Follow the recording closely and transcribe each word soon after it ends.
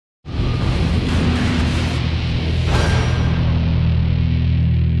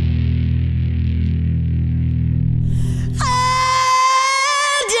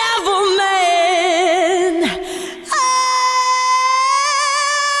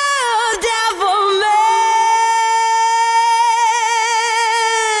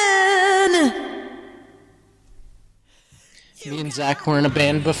and Zach were in a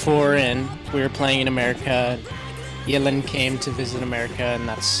band before, and we were playing in America. Yellen came to visit America, and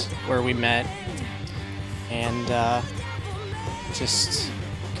that's where we met. And just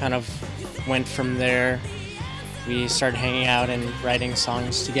kind of went from there. We started hanging out and writing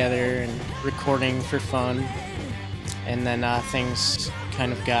songs together and recording for fun. And then things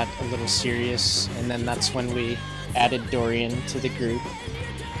kind of got a little serious, and then that's when we added Dorian to the group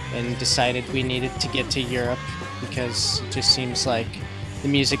and decided we needed to get to Europe because it just seems like the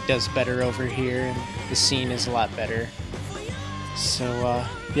music does better over here and the scene is a lot better. So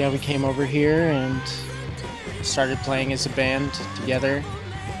yeah, we came over here and started playing as a band together,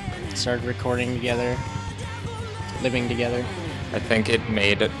 started recording together, living together. I think it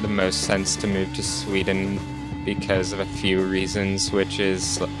made the most sense to move to Sweden because of a few reasons, which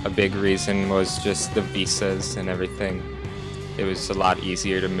is a big reason was just the visas and everything. It was a lot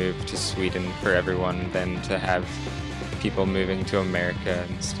easier to move to Sweden for everyone than to have people moving to America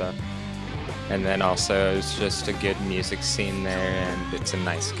and stuff. And then also it was just a good music scene there, and it's a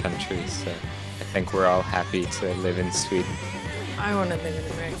nice country, so I think we're all happy to live in Sweden. I want to live in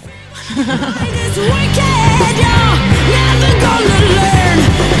America.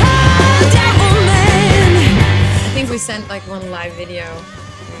 I think we sent like one live video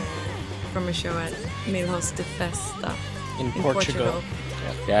from a show at Milhos de Festa In Portugal.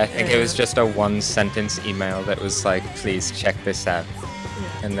 Yeah, I think it was just a one-sentence email that was like, please check this out.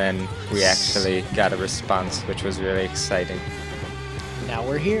 Yeah. And then we actually got a response, which was really exciting. Now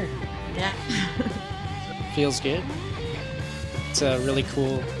we're here. Yeah. Feels good. It's a really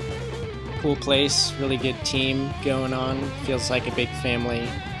cool place, really good team going on. Feels like a big family,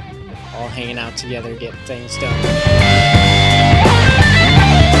 all hanging out together, getting things done.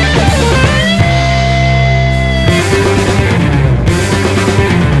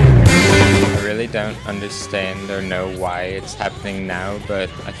 I don't understand or know why it's happening now, but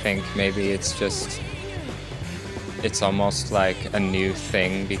I think maybe it's almost like a new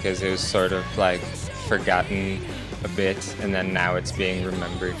thing because it was sort of like forgotten a bit and then now it's being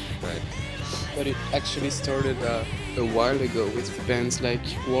remembered. But it actually started a while ago with bands like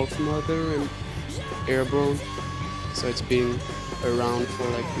Wolfmother and Airborne, so it's been around for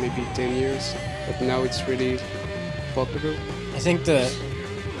like maybe 10 years, but now it's really popular. I think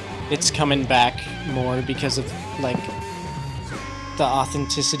it's coming back more because of like the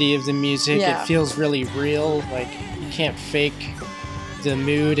authenticity of the music. Yeah. It feels really real. Like you can't fake the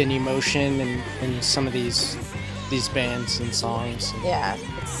mood and emotion in some of these bands and songs. Yeah,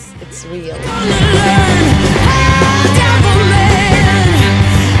 it's real.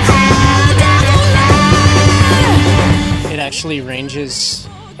 It actually ranges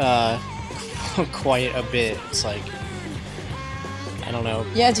quite a bit. It's like, I don't know.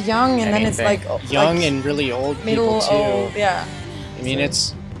 Yeah, it's young and then it's like young like and really old middle people too. old. Yeah. I mean,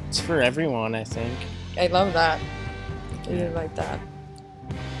 So it's for everyone, I think. I love that. I really like that.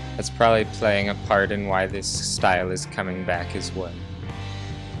 That's probably playing a part in why this style is coming back as well.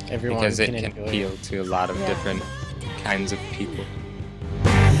 Everyone Because it can enjoy appeal to a lot of different kinds of people.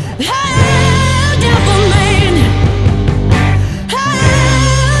 Hey!